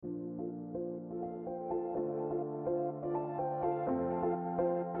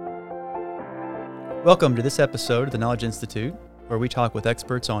Welcome to this episode of the Knowledge Institute, where we talk with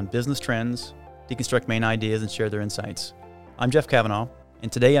experts on business trends, deconstruct main ideas, and share their insights. I'm Jeff Kavanaugh,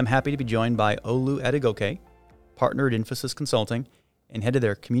 and today I'm happy to be joined by Olu Adegoke, partner at Infosys Consulting and head of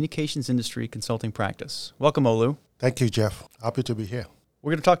their communications industry consulting practice. Welcome, Olu. Thank you, Jeff. Happy to be here.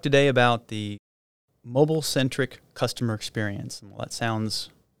 We're going to talk today about the mobile-centric customer experience. And while that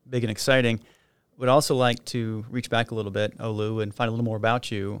sounds big and exciting, would also like to reach back a little bit, Olu, and find a little more about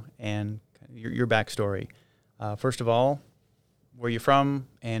you and your backstory. First of all, where you're from,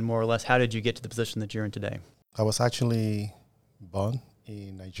 and more or less, how did you get to the position that you're in today? I was actually born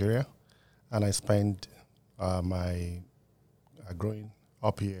in Nigeria, and I spent my growing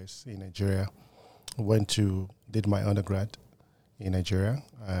up years in Nigeria. Did my undergrad in Nigeria,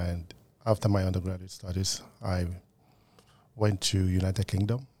 and after my undergraduate studies, I went to United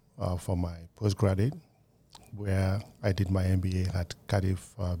Kingdom for my postgraduate, where I did my MBA at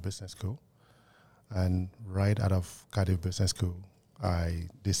Cardiff Business School. And right out of Cardiff Business School, I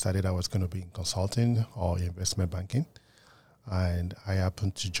decided I was going to be in consulting or investment banking. And I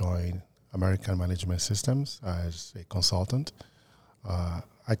happened to join American Management Systems as a consultant,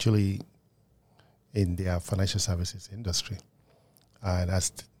 actually in their financial services industry. And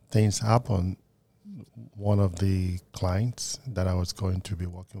as things happen, one of the clients that I was going to be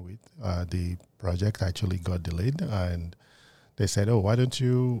working with, the project actually got delayed. And they said, why don't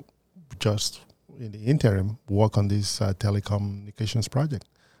you just in the interim work on this telecommunications project?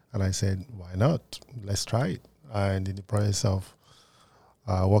 And I said, why not? Let's try it. And in the process of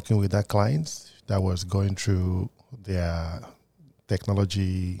working with that client that was going through their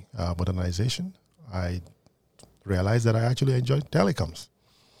technology modernization, I realized that I actually enjoyed telecoms.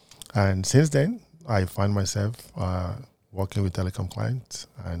 And since then, I find myself working with telecom clients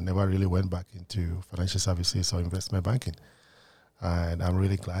and never really went back into financial services or investment banking. And I'm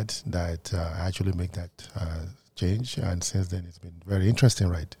really glad that I actually made that change. And since then, it's been very interesting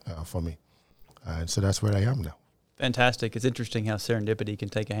ride for me. And so that's where I am now. Fantastic. It's interesting how serendipity can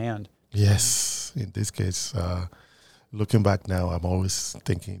take a hand. Yes. In this case, looking back now, I'm always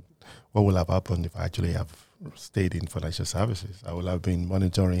thinking, what will have happened if I actually have stayed in financial services? I would have been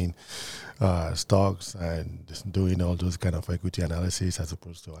monitoring stocks and just doing all those kind of equity analysis, as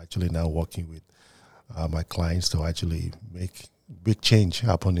opposed to actually now working with my clients to actually make big change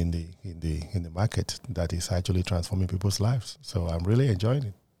happen in the market that is actually transforming people's lives. So I'm really enjoying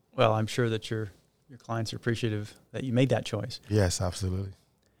it. Well, I'm sure that your clients are appreciative that you made that choice. Yes, absolutely.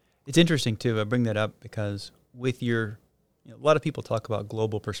 It's interesting too. I bring that up because with a lot of people talk about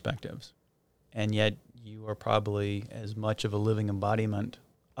global perspectives, and yet you are probably as much of a living embodiment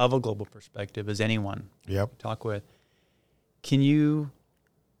of a global perspective as anyone you talk with. Can you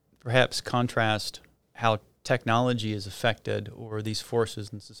perhaps contrast how technology is affected, or these forces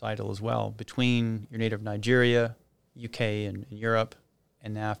in societal as well, between your native Nigeria, UK, and Europe,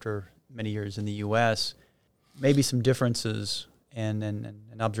 and after many years in the US, maybe some differences and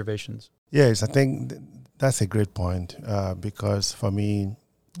observations? Yes, I think that's a great point because for me,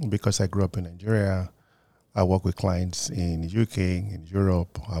 because I grew up in Nigeria, I work with clients in the UK, in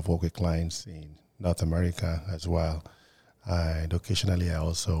Europe. I've worked with clients in North America as well. And occasionally I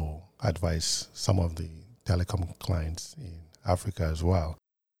also advise some of the telecom clients in Africa as well.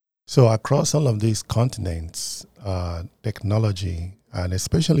 So across all of these continents, technology and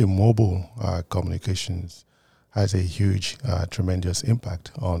especially mobile communications has a huge, tremendous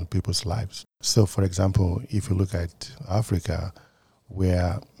impact on people's lives. So for example, if you look at Africa,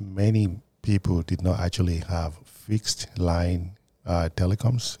 where many people did not actually have fixed line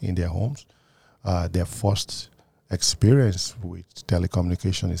telecoms in their homes, their first experience with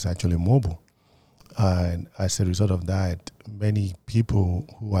telecommunication is actually mobile. And as a result of that, many people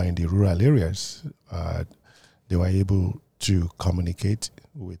who are in the rural areas, they were able to communicate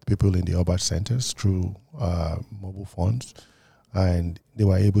with people in the urban centers through mobile phones, and they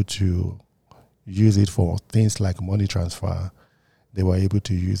were able to use it for things like money transfer. They were able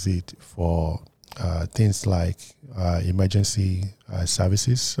to use it for things like emergency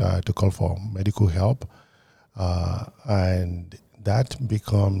services to call for medical help, and that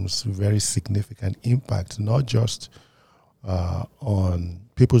becomes very significant impact, not just on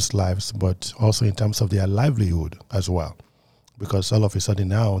people's lives, but also in terms of their livelihood as well. Because all of a sudden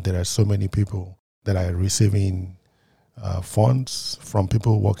now, there are so many people that are receiving funds from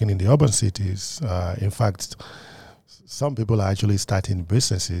people working in the urban cities. In fact, some people are actually starting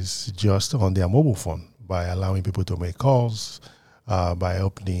businesses just on their mobile phone by allowing people to make calls, by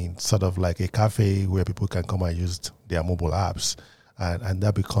opening sort of like a cafe where people can come and use their mobile apps. And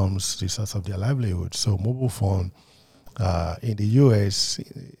that becomes the source of their livelihood. So mobile phone in the US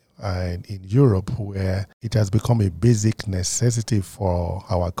and in Europe, where it has become a basic necessity for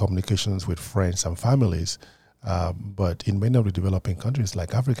our communications with friends and families. But in many of the developing countries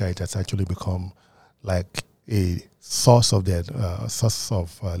like Africa, it has actually become like a source of their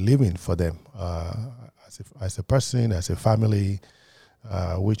living for them as a person, as a family,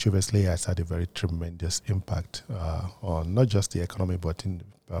 which obviously has had a very tremendous impact on not just the economy, but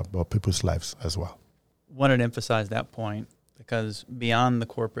people's lives as well. Wanted to emphasize that point because beyond the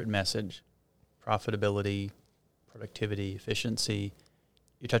corporate message, profitability, productivity, efficiency,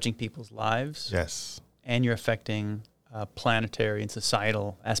 you're touching people's lives. Yes. And you're affecting planetary and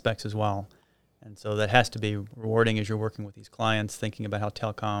societal aspects as well. And so that has to be rewarding as you're working with these clients, thinking about how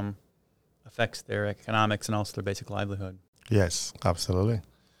telecom affects their economics and also their basic livelihood. Yes, absolutely.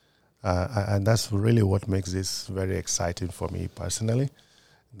 And that's really what makes this very exciting for me personally,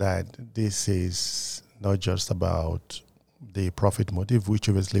 that this is not just about the profit motive, which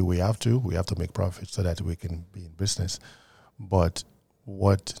obviously we have to make profit so that we can be in business. But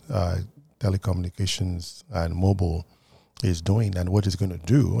what telecommunications and mobile is doing and what it's going to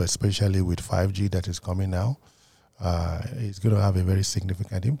do, especially with 5G that is coming now, is going to have a very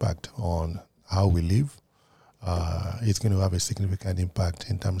significant impact on how we live. It's going to have a significant impact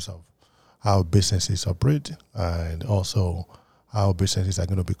in terms of how businesses operate and also how businesses are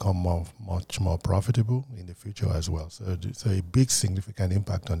going to become much more profitable in the future as well. So it's a big significant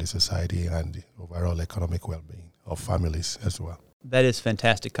impact on the society and the overall economic well-being of families as well. That is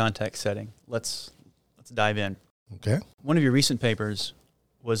fantastic context setting. Let's dive in. Okay. One of your recent papers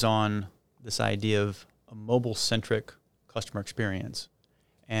was on this idea of a mobile-centric customer experience.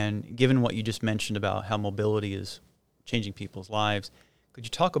 And given what you just mentioned about how mobility is changing people's lives, could you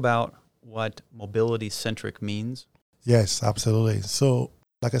talk about what mobility-centric means? Yes, absolutely. So,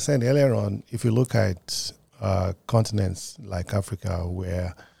 like I said earlier on, if you look at continents like Africa,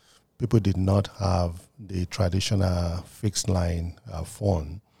 where people did not have the traditional fixed line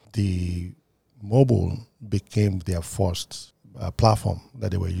phone, the mobile became their first platform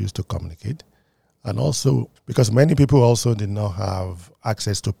that they were used to communicate. And also, because many people also did not have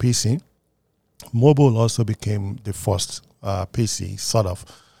access to PC, mobile also became the first PC sort of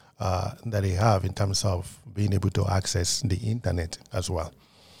that they have in terms of being able to access the internet as well.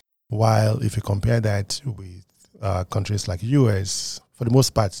 While if you compare that with countries like US, for the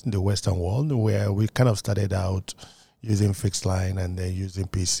most part in the Western world, where we kind of started out using fixed line and then using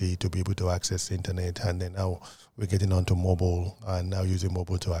PC to be able to access the internet, and then now we're getting onto mobile and now using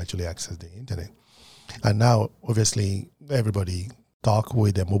mobile to actually access the internet. And now, obviously, everybody talk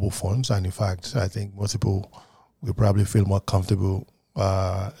with their mobile phones, and in fact, I think most people will probably feel more comfortable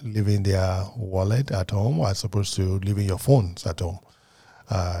leaving their wallet at home as opposed to leaving your phones at home.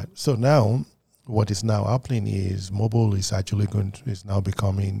 So now, what is now happening is mobile is actually is now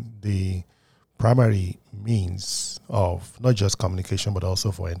becoming the primary means of not just communication, but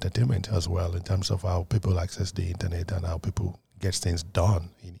also for entertainment as well, in terms of how people access the internet and how people get things done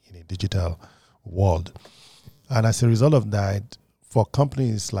in a digital world. And as a result of that, for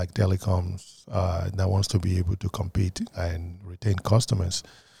companies like telecoms that wants to be able to compete and retain customers,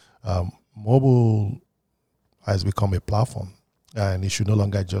 mobile has become a platform, and it should no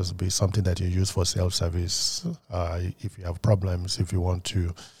longer just be something that you use for self-service. If you have problems, if you want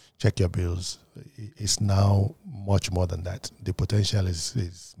to check your bills, it's now much more than that. The potential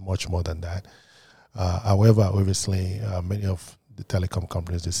is much more than that. However, obviously, many of the telecom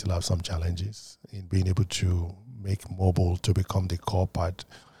companies, they still have some challenges in being able to make mobile to become the core part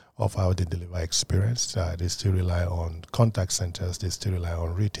of how they deliver experience. They still rely on contact centers, they still rely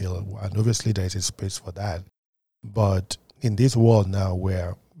on retail, and obviously there is a space for that. But in this world now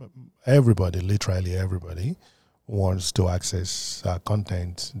where everybody, literally everybody, wants to access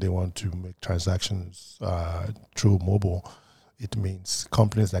content, they want to make transactions through mobile, it means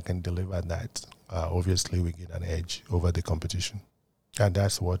companies that can deliver that, obviously we get an edge over the competition. And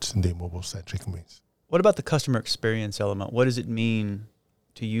that's what the mobile-centric means. What about the customer experience element? What does it mean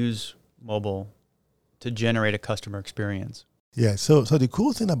to use mobile to generate a customer experience? Yeah, so the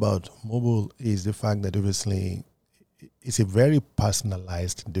cool thing about mobile is the fact that obviously it's a very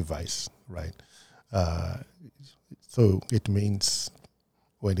personalized device, right? So it means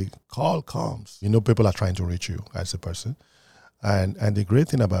when the call comes, people are trying to reach you as a person. And the great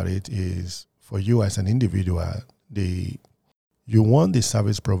thing about it is for you as an individual, you want the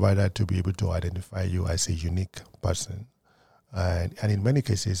service provider to be able to identify you as a unique person. And in many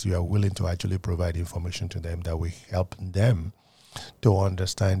cases, you are willing to actually provide information to them that will help them to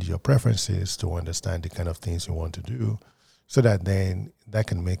understand your preferences, to understand the kind of things you want to do, so that then that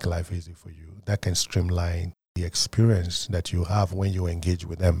can make life easy for you. That can streamline the experience that you have when you engage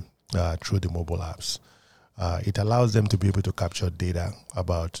with them through the mobile apps. It allows them to be able to capture data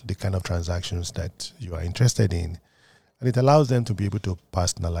about the kind of transactions that you are interested in. And it allows them to be able to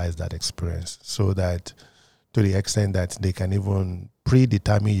personalize that experience so that to the extent that they can even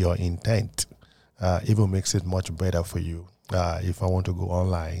predetermine your intent, even makes it much better for you. If I want to go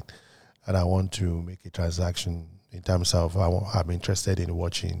online and I want to make a transaction in terms of I'm interested in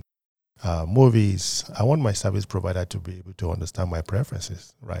watching movies, I want my service provider to be able to understand my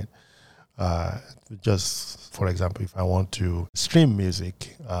preferences, right? Just for example, if I want to stream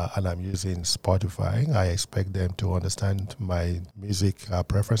music and I'm using Spotify, I expect them to understand my music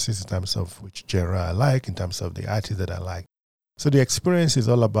preferences in terms of which genre I like, in terms of the artist that I like. So the experience is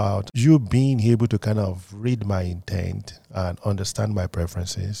all about you being able to kind of read my intent and understand my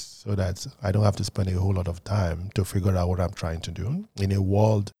preferences so that I don't have to spend a whole lot of time to figure out what I'm trying to do in a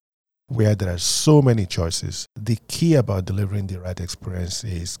world where there are so many choices. The key about delivering the right experience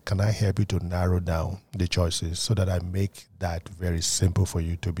is, can I help you to narrow down the choices so that I make that very simple for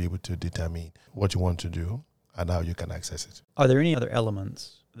you to be able to determine what you want to do and how you can access it. Are there any other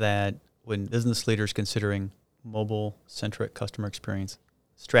elements that when business leaders considering mobile-centric customer experience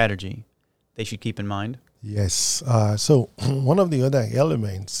strategy, they should keep in mind? Yes. So one of the other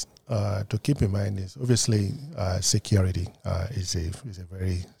elements to keep in mind is obviously security is a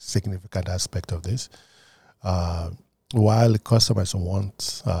very significant aspect of this. While customers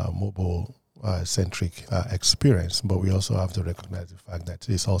want mobile centric experience, but we also have to recognize the fact that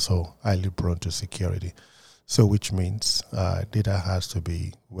it's also highly prone to security. So which means data has to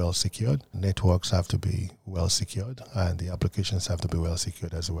be well secured, networks have to be well secured, and the applications have to be well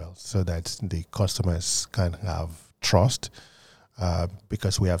secured as well, so that the customers can have trust.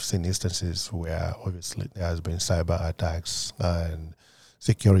 Because we have seen instances where obviously there has been cyber attacks and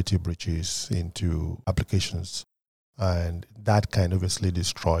security breaches into applications, and that can obviously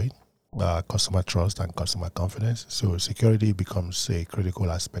destroy customer trust and customer confidence. So security becomes a critical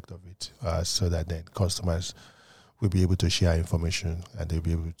aspect of it, so that then customers will be able to share information and they'll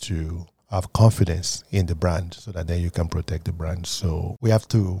be able to have confidence in the brand, so that then you can protect the brand. So we have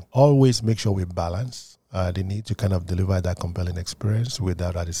to always make sure we balance the need to kind of deliver that compelling experience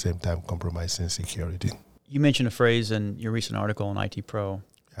without at the same time compromising security. You mentioned a phrase in your recent article in IT Pro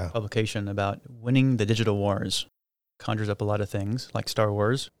publication about winning the digital wars. Conjures up a lot of things like Star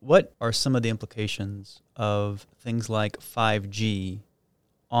Wars. What are some of the implications of things like 5G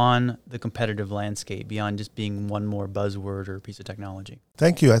on the competitive landscape beyond just being one more buzzword or piece of technology?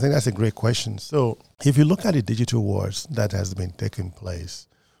 Thank you. I think that's a great question. So if you look at the digital wars that has been taking place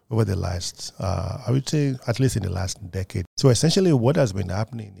over the last, I would say at least in the last decade. So essentially what has been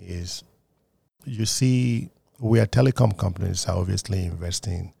happening is you see where telecom companies are obviously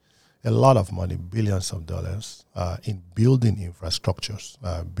investing a lot of money, billions of dollars, in building infrastructures,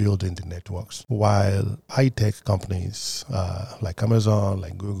 building the networks, while high-tech companies like Amazon,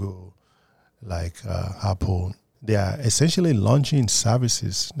 like Google, like Apple, they are essentially launching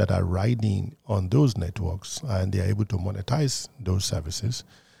services that are riding on those networks, and they are able to monetize those services.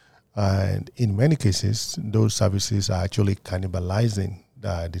 And in many cases, those services are actually cannibalizing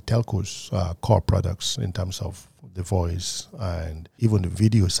the telco's core products in terms of the voice and even the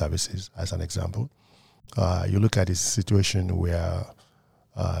video services, as an example. You look at this situation where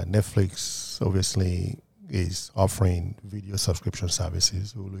Netflix obviously is offering video subscription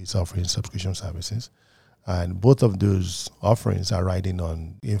services, Hulu is offering subscription services, and both of those offerings are riding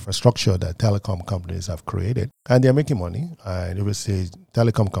on infrastructure that telecom companies have created, and they're making money. And obviously,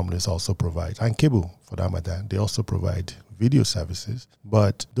 telecom companies also provide, and cable for that matter, they also provide video services.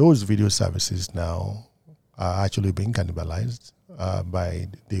 But those video services now are actually being cannibalized by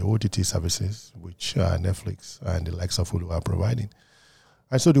the OTT services, which Netflix and the likes of Hulu are providing.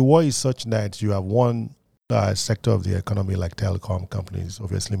 And so the war is such that you have one sector of the economy like telecom companies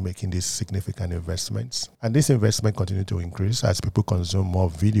obviously making these significant investments. And this investment continue to increase as people consume more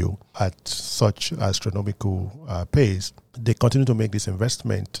video at such astronomical pace. They continue to make this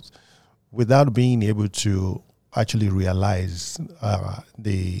investment without being able to actually realize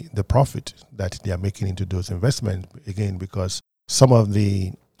the profit that they are making into those investments, again, because some of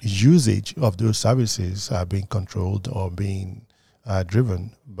the usage of those services are being controlled or being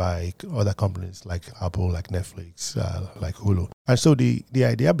driven by other companies like Apple, like Netflix, like Hulu. And so the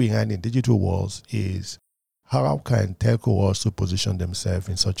idea behind the digital walls is how can telco also position themselves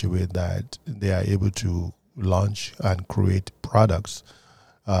in such a way that they are able to launch and create products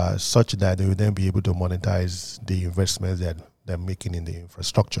such that they will then be able to monetize the investments that they're making in the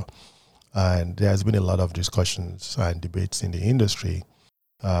infrastructure. And there has been a lot of discussions and debates in the industry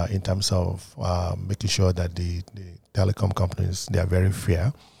in terms of making sure that the telecom companies, they are very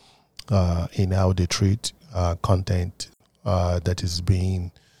fair in how they treat content that is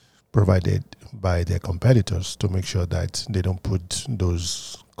being provided by their competitors to make sure that they don't put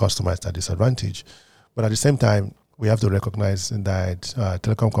those customers at disadvantage. But at the same time, we have to recognize that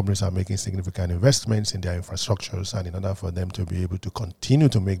telecom companies are making significant investments in their infrastructures, and in order for them to be able to continue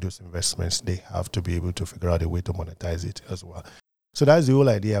to make those investments, they have to be able to figure out a way to monetize it as well. So that's the whole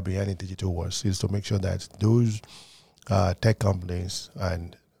idea behind the digital wars, is to make sure that those tech companies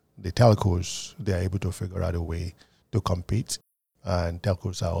and the telcos, they are able to figure out a way to compete, and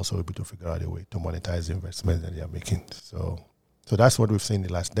telcos are also able to figure out a way to monetize the investments that they are making. So that's what we've seen in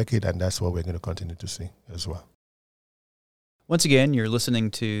the last decade, and that's what we're going to continue to see as well. Once again, you're listening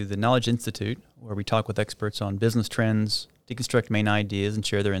to the Knowledge Institute, where we talk with experts on business trends, deconstruct main ideas, and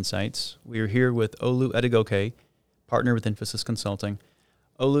share their insights. We are here with Olu Adegoke, partner with Infosys Consulting.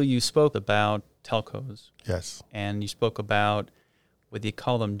 Olu, you spoke about telcos. Yes. And you spoke about whether you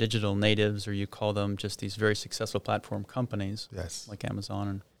call them digital natives or you call them just these very successful platform companies, yes, like Amazon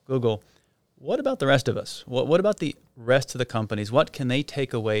and Google. What about the rest of us? What about the rest of the companies? What can they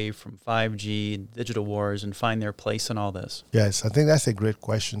take away from 5G, digital wars, and find their place in all this? Yes, I think that's a great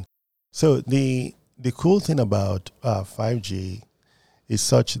question. So the cool thing about 5G is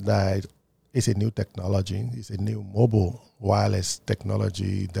such that it's a new technology. It's a new mobile wireless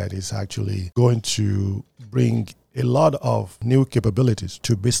technology that is actually going to bring a lot of new capabilities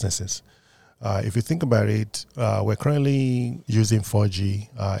to businesses. If you think about it, we're currently using 4G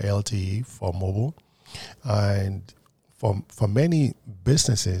LTE for mobile. And for many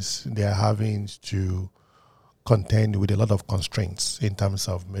businesses, they are having to contend with a lot of constraints in terms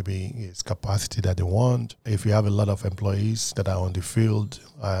of maybe its capacity that they want. If you have a lot of employees that are on the field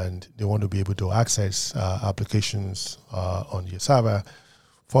and they want to be able to access applications on your server,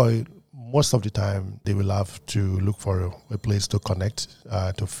 for most of the time, they will have to look for a place to connect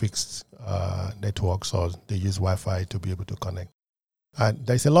to fixed networks, or they use Wi-Fi to be able to connect. And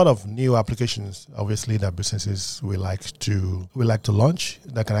there's a lot of new applications, obviously, that businesses will like to launch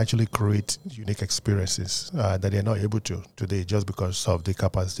that can actually create unique experiences that they're not able to today just because of the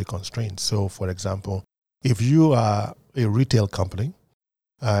capacity constraints. So, for example, if you are a retail company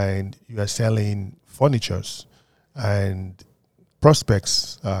and you are selling furnitures, and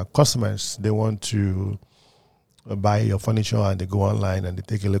prospects, customers, they want to buy your furniture and they go online and they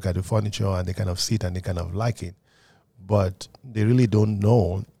take a look at the furniture and they kind of see it and they kind of like it. But they really don't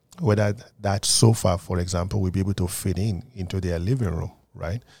know whether that sofa, for example, will be able to fit into their living room,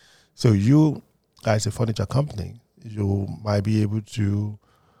 right? So you, as a furniture company, you might be able to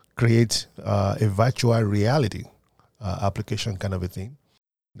create a virtual reality application kind of a thing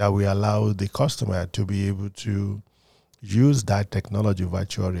that will allow the customer to be able to use that technology,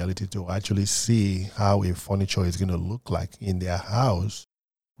 virtual reality, to actually see how a furniture is going to look like in their house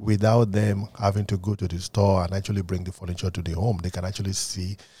without them having to go to the store and actually bring the furniture to the home. They can actually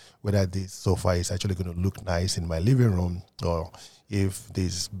see whether this sofa is actually going to look nice in my living room, or if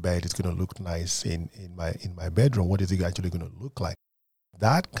this bed is going to look nice in my bedroom. What is it actually going to look like?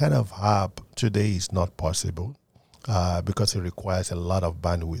 That kind of app today is not possible because it requires a lot of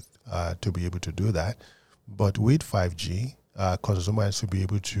bandwidth to be able to do that. But with 5G, consumers will be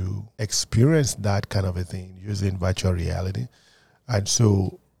able to experience that kind of a thing using virtual reality. And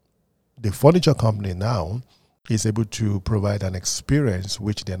so the furniture company now is able to provide an experience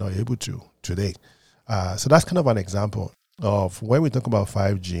which they're not able to today. So that's kind of an example of when we talk about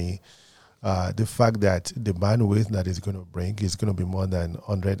 5G, the fact that the bandwidth that it's going to bring is going to be more than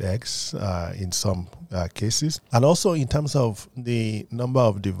 100x in some cases. And also in terms of the number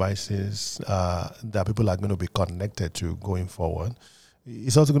of devices that people are going to be connected to going forward,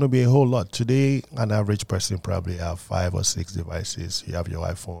 it's also going to be a whole lot. Today, an average person probably have 5 or 6 devices. You have your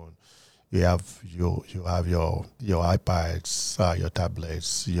iPhone, you have your iPads, your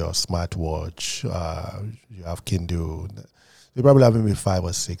tablets, your smartwatch, you have Kindle. You probably have maybe 5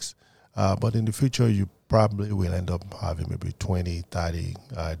 or 6. But in the future, you probably will end up having maybe 20, 30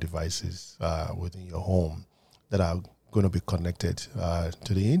 devices within your home that are going to be connected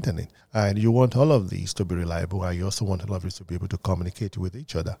to the internet. And you want all of these to be reliable, and you also want all of these to be able to communicate with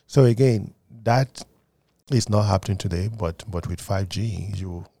each other. So again, that is not happening today, but with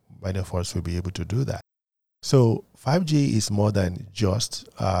 5G, many of us will be able to do that. So 5G is more than just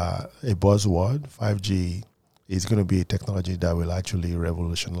a buzzword. 5G is going to be a technology that will actually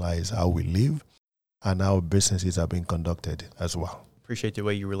revolutionize how we live and how businesses are being conducted as well. Appreciate the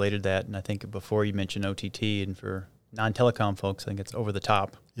way you related that. And I think before you mentioned OTT, and for non-telecom folks, I think it's over the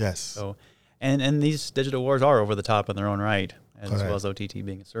top. Yes. So, and these digital wars are over the top in their own right, as Correct. well as OTT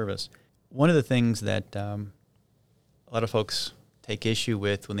being a service. One of the things that a lot of folks take issue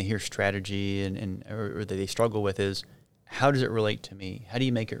with when they hear strategy or that they struggle with is, how does it relate to me? How do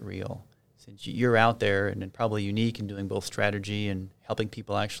you make it real? Since you're out there and probably unique in doing both strategy and helping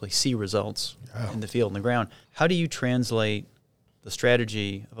people actually see results in the field, on the ground, how do you translate the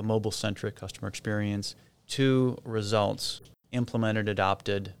strategy of a mobile-centric customer experience to results implemented,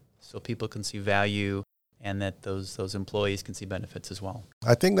 adopted, so people can see value and that those employees can see benefits as well?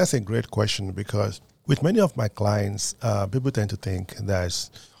 I think that's a great question, because with many of my clients, people tend to think that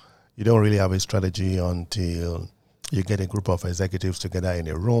you don't really have a strategy until you get a group of executives together in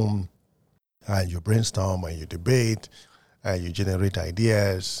a room and you brainstorm and you debate and you generate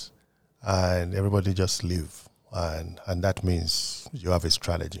ideas and everybody just live. And that means you have a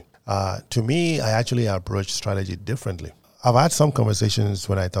strategy. To me, I actually approach strategy differently. I've had some conversations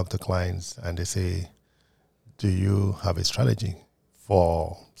when I talk to clients and they say, do you have a strategy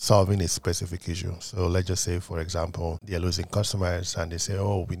for solving a specific issue? So let's just say, for example, they're losing customers and they say,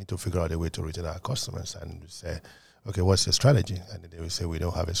 oh, we need to figure out a way to retain our customers. And we say, okay, what's your strategy? And they will say, we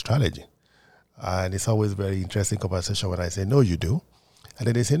don't have a strategy. And it's always very interesting conversation when I say, no, you do. And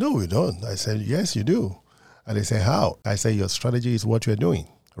then they say, no, we don't. I say, yes, you do. And they say, how? I say, your strategy is what you're doing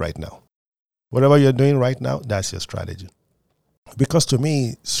right now. Whatever you're doing right now, that's your strategy. Because to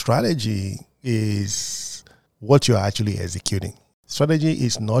me, strategy is what you're actually executing. Strategy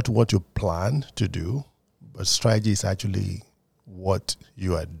is not what you plan to do, but strategy is actually what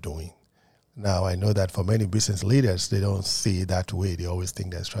you are doing. Now, I know that for many business leaders, they don't see it that way. They always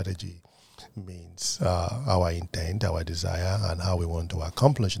think that strategy means our intent, our desire, and how we want to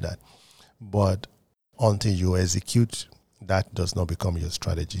accomplish that. But until you execute, that does not become your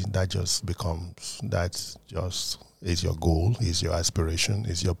strategy. That just is your goal, is your aspiration,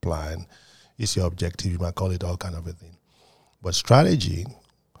 is your plan, is your objective. You might call it all kind of a thing. But strategy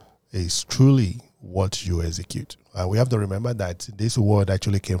is truly what you execute. We have to remember that this word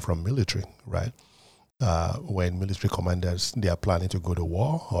actually came from military, right? When military commanders, they are planning to go to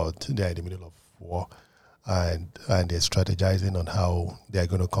war or they are in the middle of war and they're strategizing on how they're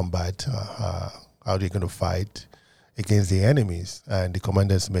going to combat, how they're going to fight against the enemies. And the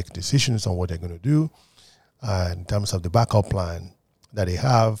commanders make decisions on what they're going to do in terms of the backup plan that they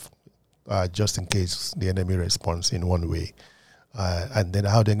have, just in case the enemy responds in one way. And then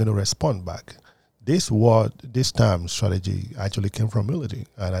how they're going to respond back. This term strategy actually came from military,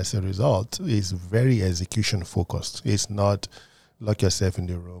 and as a result, it's very execution focused. It's not lock yourself in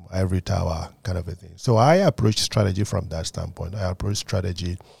the room, ivory tower kind of a thing. So I approach strategy from that standpoint. I approach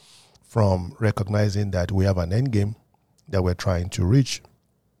strategy from recognizing that we have an end game that we're trying to reach.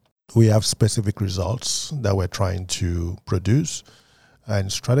 We have specific results that we're trying to produce,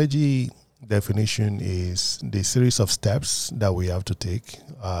 and strategy definition is the series of steps that we have to take,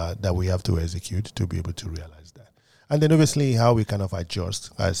 that we have to execute to be able to realize that. And then obviously how we kind of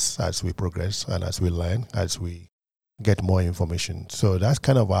adjust as we progress and as we learn, as we get more information. So that's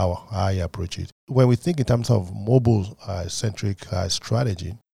kind of how I approach it. When we think in terms of mobile-centric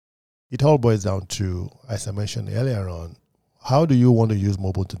strategy, it all boils down to, as I mentioned earlier on, how do you want to use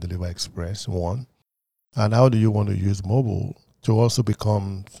mobile to deliver express, one, and how do you want to use mobile to also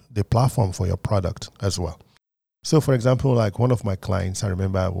become the platform for your product as well. So, for example, like one of my clients, I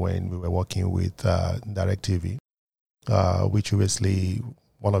remember when we were working with DirecTV, which obviously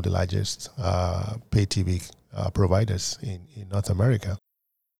one of the largest pay TV providers in North America.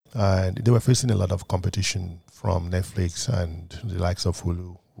 And they were facing a lot of competition from Netflix and the likes of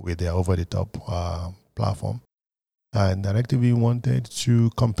Hulu with their over-the-top platform. And DirecTV wanted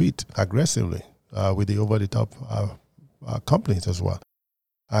to compete aggressively with the over-the-top companies as well.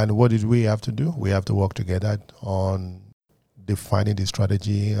 And what did we have to do? We have to work together on defining the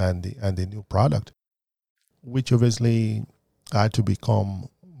strategy and the new product, which obviously had to become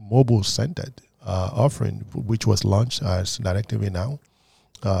mobile-centered offering, which was launched as DirecTV Now.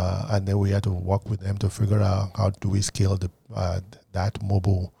 And then we had to work with them to figure out how do we scale that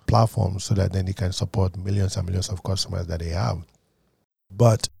mobile platform so that then it can support millions and millions of customers that they have.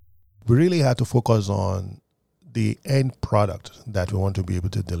 But we really had to focus on the end product that we want to be able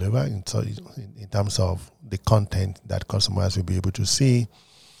to deliver in terms of the content that customers will be able to see,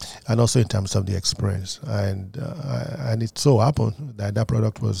 and also in terms of the experience. And it so happened that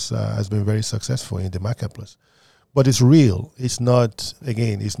product has been very successful in the marketplace. But it's real. It's not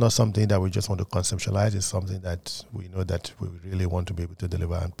something that we just want to conceptualize. It's something that we know that we really want to be able to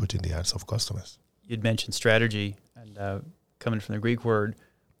deliver and put in the hands of customers. You'd mentioned strategy, and coming from the Greek word,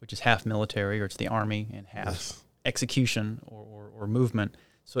 which is half military, or it's the army, and half execution or movement.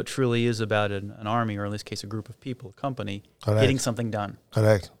 So it truly is about an army, or in this case, a group of people, a company, Correct. getting something done.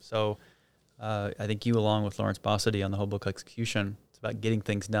 Correct. So I think you, along with Lawrence Bossidy on the whole book Execution, it's about getting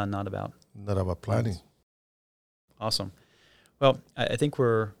things done, not about planning. Awesome. Well, I think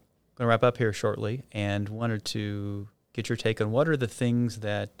we're going to wrap up here shortly, and wanted to get your take on what are the things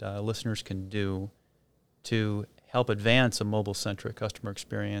that listeners can do to help advance a mobile-centric customer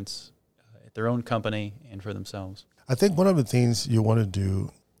experience at their own company and for themselves. I think one of the things you want to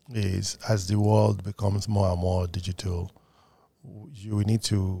do is, as the world becomes more and more digital,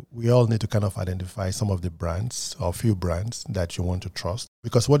 we all need to kind of identify some of the brands or few brands that you want to trust.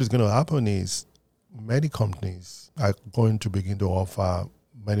 Because what is going to happen is many companies are going to begin to offer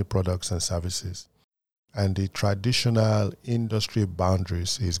many products and services. And the traditional industry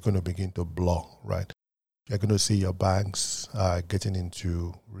boundaries is going to begin to blur, right? You're going to see your banks getting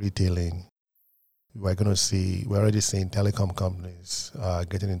into retailing. We're already seeing telecom companies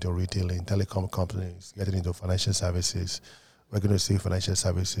getting into retailing, telecom companies getting into financial services. We're going to see financial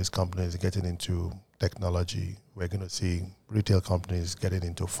services companies getting into technology. We're going to see retail companies getting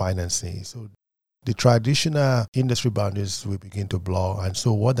into financing. So the traditional industry boundaries will begin to blur. And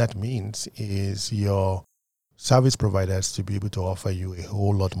so what that means is your service providers to be able to offer you a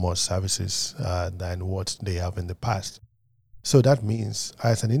whole lot more services than what they have in the past. So that means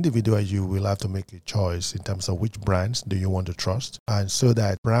as an individual, you will have to make a choice in terms of which brands do you want to trust. And so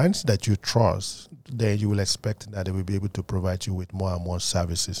that brands that you trust, then you will expect that they will be able to provide you with more and more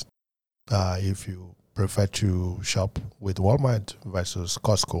services. If you prefer to shop with Walmart versus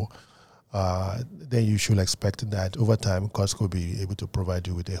Costco, then you should expect that over time, Costco will be able to provide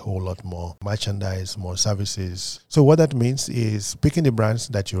you with a whole lot more merchandise, more services. So what that means is picking the brands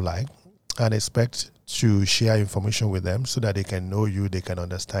that you like and expect to share information with them so that they can know you, they can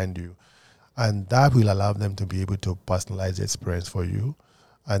understand you. And that will allow them to be able to personalize the experience for you.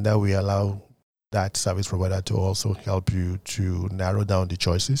 And that will allow that service provider to also help you to narrow down the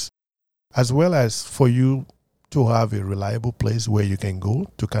choices, as well as for you to have a reliable place where you can go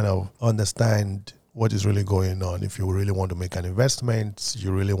to kind of understand what is really going on. If you really want to make an investment,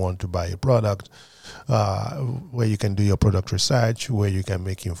 you really want to buy a product, where you can do your product research, where you can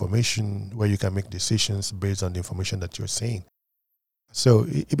make information, where you can make decisions based on the information that you're seeing. So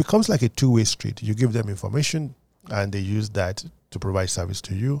it becomes like a two-way street. You give them information and they use that to provide service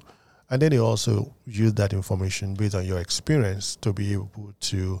to you. And then they also use that information based on your experience to be able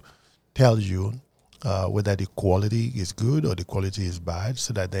to tell you whether the quality is good or the quality is bad,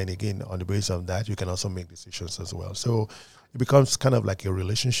 so that then again, on the basis of that, you can also make decisions as well. So it becomes kind of like a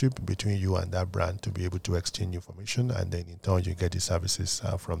relationship between you and that brand to be able to exchange information, and then in turn you get the services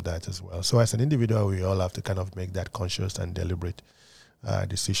from that as well. So as an individual, we all have to kind of make that conscious and deliberate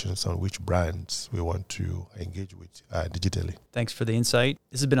decisions on which brands we want to engage with digitally. Thanks for the insight.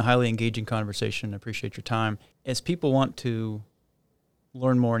 This has been a highly engaging conversation. I appreciate your time. As people want to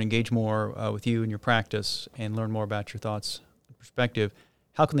learn more and engage more with you and your practice and learn more about your thoughts and perspective,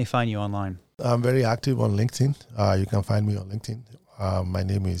 how can they find you online? I'm very active on LinkedIn. You can find me on LinkedIn. My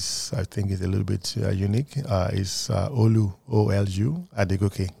name is, I think, is a little bit unique. It's Olu, O-L-U,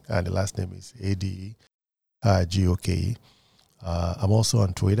 Adegoke, and the last name is A-D-E-G-O-K-E. I'm also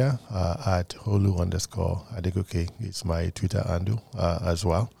on Twitter at Olu_Adegoke. It's my Twitter handle as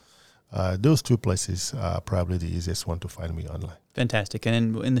well. Those two places are probably the easiest one to find me online. Fantastic.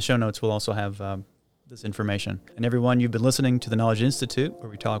 And in the show notes, we'll also have this information. And everyone, you've been listening to the Knowledge Institute, where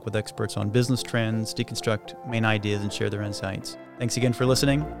we talk with experts on business trends, deconstruct main ideas, and share their insights. Thanks again for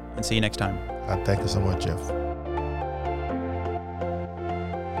listening, and see you next time. And thank you so much, Jeff.